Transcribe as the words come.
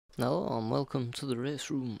Hello and welcome to the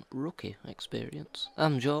Raceroom Rookie experience.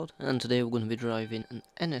 I'm Jord and today we're going to be driving an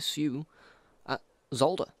NSU at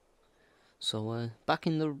Zolder. So back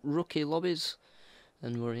in the rookie lobbies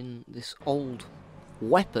and we're in this old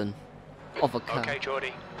weapon of a car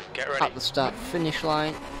at the start finish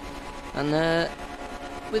line, and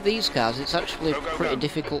with these cars it's actually pretty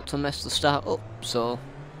difficult to mess the start up, so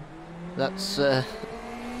that's going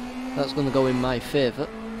to go in my favour.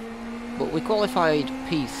 But we qualified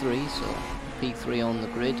P3, so P3 on the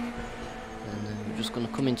grid, and we're just going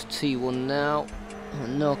to come into T1 now,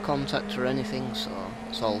 and no contact or anything, so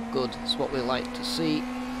it's all good. It's what we like to see,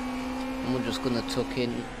 and we're just going to tuck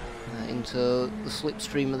in into the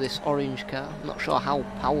slipstream of this orange car. I'm not sure how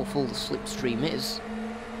powerful the slipstream is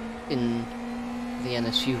in the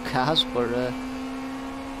NSU cars, but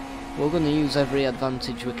we're going to use every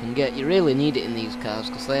advantage we can get. You really need it in these cars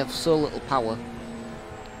because they have so little power.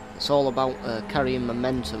 It's all about carrying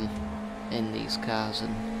momentum in these cars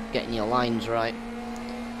and getting your lines right.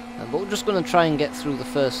 But we're just going to try and get through the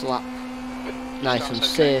first lap nice and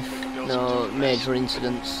safe, no major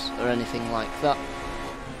incidents or anything like that.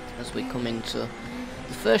 As we come into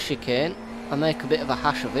the first chicane, I make a bit of a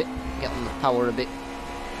hash of it, get on the power a bit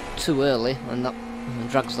too early, and that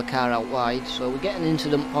drags the car out wide. So we get an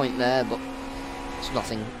incident point there, but it's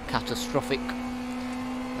nothing catastrophic.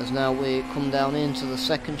 As now we come down into the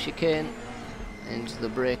second chicane, into the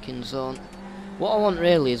braking zone. What I want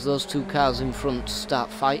really is those two cars in front to start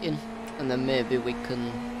fighting, and then maybe we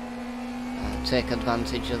can take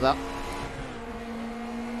advantage of that.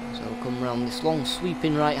 So we'll come round this long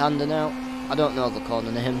sweeping right-hander now. I don't know the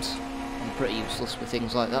corner names, I'm pretty useless with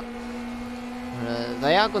things like that.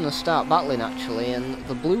 They are going to start battling actually, and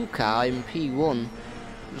the blue car in P1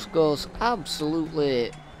 just goes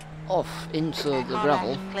absolutely off into the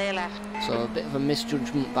gravel, so a bit of a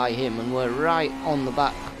misjudgment by him, and we're right on the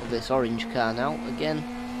back of this orange car now, again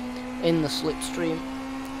in the slipstream.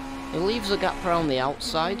 He leaves a gap around the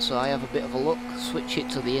outside, so I have a bit of a look, switch it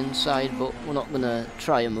to the inside, but we're not going to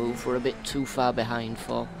try a move. We're a bit too far behind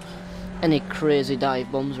for any crazy dive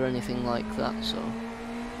bombs or anything like that, so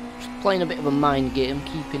just playing a bit of a mind game,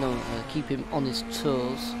 keep him on his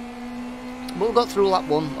toes. But we got through lap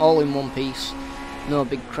one all in one piece. No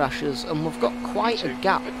big crashes, and we've got quite a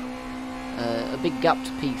gap, a big gap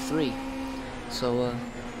to P3, so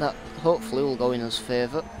that hopefully will go in his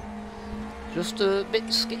favour. Just a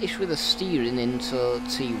bit skittish with the steering into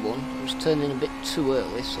T1, I was turning a bit too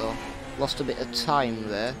early, so lost a bit of time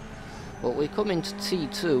there. But we come into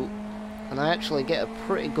T2, and I actually get a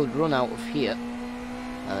pretty good run out of here,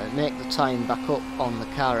 make the time back up on the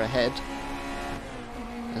car ahead.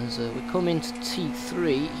 As we come into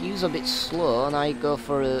T3, he's a bit slow, and I go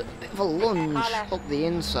for a bit of a lunge up the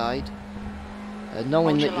inside,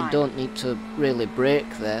 knowing that you don't need to really brake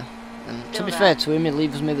there. And to be fair to him, he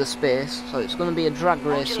leaves me the space, so it's going to be a drag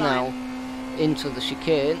race now into the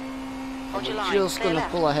chicane. And we're just going to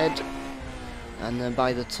pull ahead, and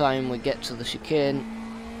by the time we get to the chicane,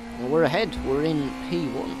 well, we're ahead, we're in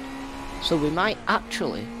P1. So we might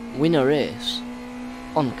actually win a race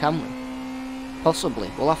on camera. Possibly,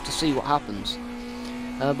 we'll have to see what happens.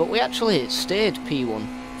 But we actually stayed P1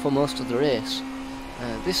 for most of the race.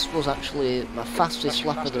 This was actually my fastest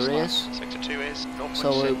lap of the race.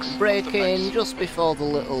 So braking just before the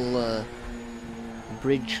little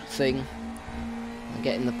bridge thing.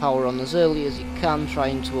 Getting the power on as early as you can,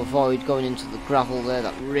 trying to avoid going into the gravel there.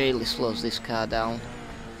 That really slows this car down.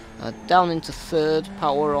 Down into third,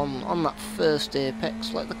 power on that first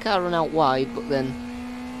apex. Let the car run out wide, but then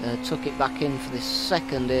took it back in for this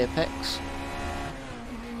second apex.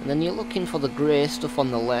 And then you're looking for the grey stuff on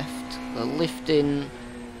the left, lifting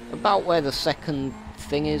about where the second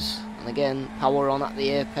thing is, and again power on at the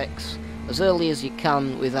apex as early as you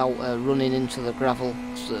can without running into the gravel,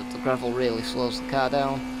 so the gravel really slows the car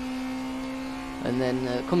down. And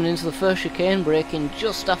then coming into the first chicane, braking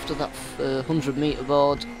just after that 100 metre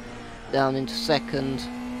board, down into second,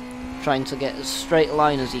 trying to get as straight a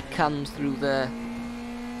line as you can through there.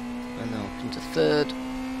 And now up into third.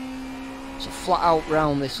 So flat out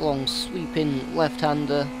round this long sweeping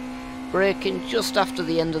left-hander, braking just after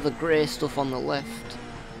the end of the grey stuff on the left.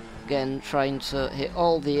 Again trying to hit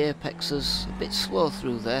all the apexes, a bit slow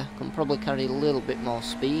through there, can probably carry a little bit more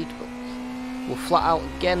speed, but we're flat out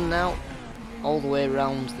again now, all the way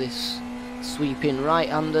around this sweeping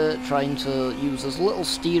right-hander, trying to use as little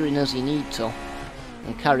steering as you need to,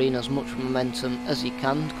 and carrying as much momentum as you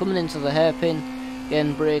can. Coming into the hairpin,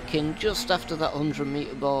 again braking just after that 100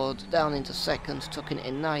 metre board, down into second, tucking it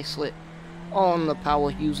in nicely, on the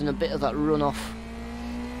power, using a bit of that runoff,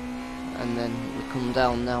 and then we come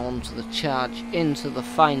down now onto the charge into the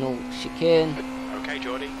final chicane. Okay,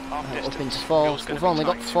 Geordie, Up into 4th. We've only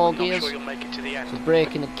got 4 gears. So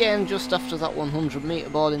braking again just after that 100 metre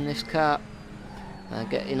board in this car.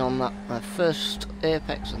 Getting on that first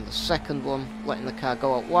apex and the second one, letting the car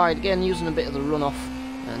go out wide again, using a bit of the runoff,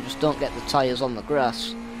 and just don't get the tyres on the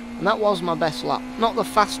grass. And that was my best lap. Not the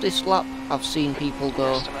fastest lap. I've seen people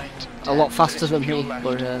go a lot faster than me,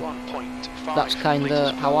 but that's kind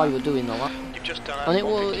of how I was doing the lap. And it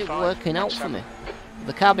was working out for me.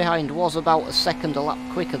 The car behind was about a second a lap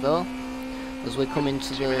quicker though, as we come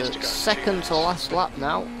into the second to last lap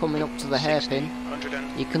now, coming up to the hairpin.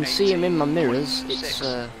 You can see him in my mirrors. It's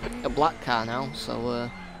a black car now, so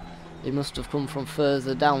he must have come from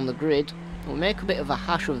further down the grid. We'll make a bit of a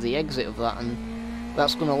hash of the exit of that, and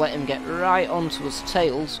that's going to let him get right onto his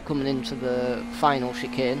tails coming into the final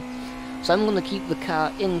chicane. So I'm going to keep the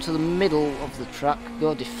car into the middle of the track,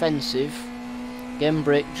 go defensive, again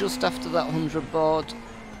brake just after that 100 board,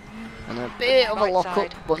 and a bit of a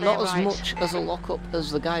lock-up, but not as much as a lock-up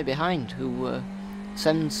as the guy behind, who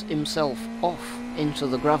sends himself off into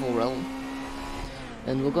the gravel realm.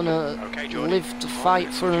 And we're going to live to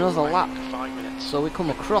fight for another lap. So we come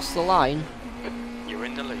across the line, we're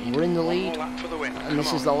in the lead, and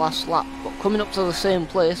this is the last lap. But coming up to the same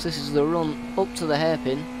place, this is the run up to the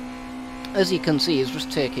hairpin. As you can see, he's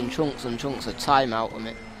just taking chunks and chunks of time out of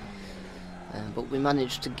it. But we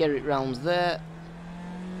managed to get it round there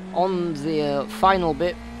on the final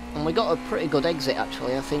bit, and we got a pretty good exit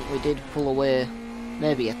actually. I think we did pull away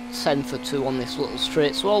maybe a tenth or two on this little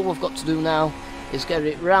straight, so all we've got to do now is get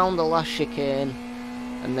it round the last chicane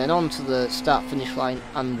and then onto the start finish line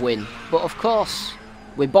and win. But of course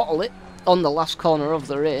we bottle it on the last corner of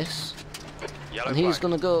the race, and he's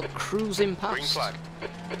going to go cruising past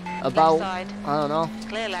about, I don't know,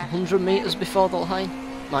 100 metres before the line,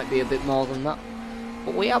 might be a bit more than that,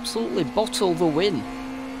 but we absolutely bottle the win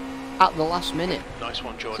at the last minute. Nice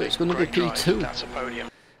one, Geordie. So it's going to be P2. That's a podium.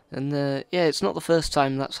 And yeah, it's not the first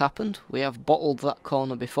time that's happened. We have bottled that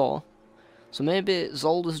corner before. So maybe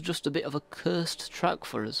Zolder's just a bit of a cursed track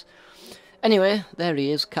for us. Anyway, there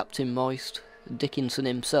he is, Captain Moist, Dickinson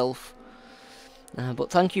himself. But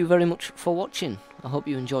thank you very much for watching. I hope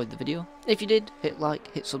you enjoyed the video. If you did, hit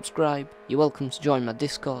like, hit subscribe. You're welcome to join my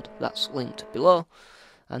Discord, that's linked below.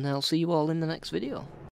 And I'll see you all in the next video.